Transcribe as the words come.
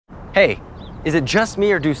Hey, is it just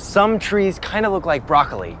me or do some trees kind of look like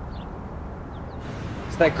broccoli?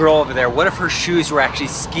 It's that girl over there. What if her shoes were actually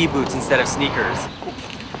ski boots instead of sneakers?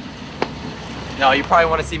 No, you probably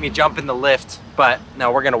want to see me jump in the lift, but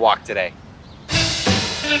no, we're gonna walk today.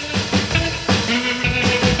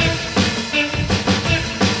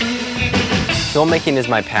 Filmmaking is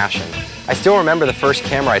my passion. I still remember the first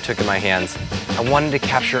camera I took in my hands. I wanted to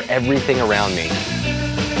capture everything around me,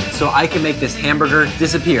 so I can make this hamburger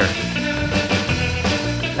disappear.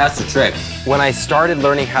 That's the trick. When I started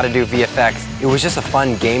learning how to do VFX, it was just a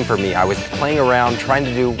fun game for me. I was playing around, trying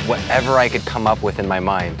to do whatever I could come up with in my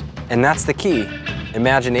mind. And that's the key,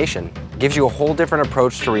 imagination. It gives you a whole different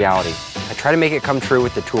approach to reality. I try to make it come true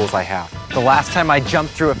with the tools I have. The last time I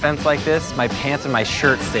jumped through a fence like this, my pants and my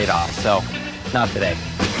shirt stayed off, so not today.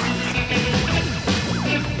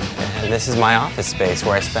 And this is my office space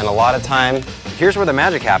where I spend a lot of time. Here's where the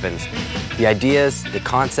magic happens. The ideas, the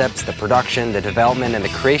concepts, the production, the development, and the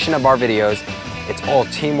creation of our videos, it's all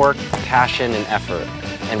teamwork, passion, and effort,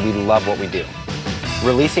 and we love what we do.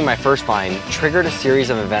 Releasing my first Vine triggered a series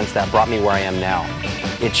of events that brought me where I am now.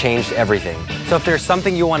 It changed everything. So if there's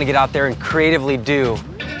something you want to get out there and creatively do,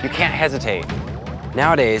 you can't hesitate.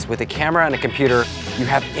 Nowadays, with a camera and a computer, you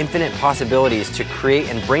have infinite possibilities to create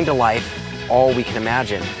and bring to life all we can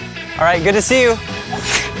imagine. All right, good to see you.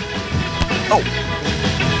 Oh.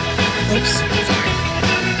 Oops.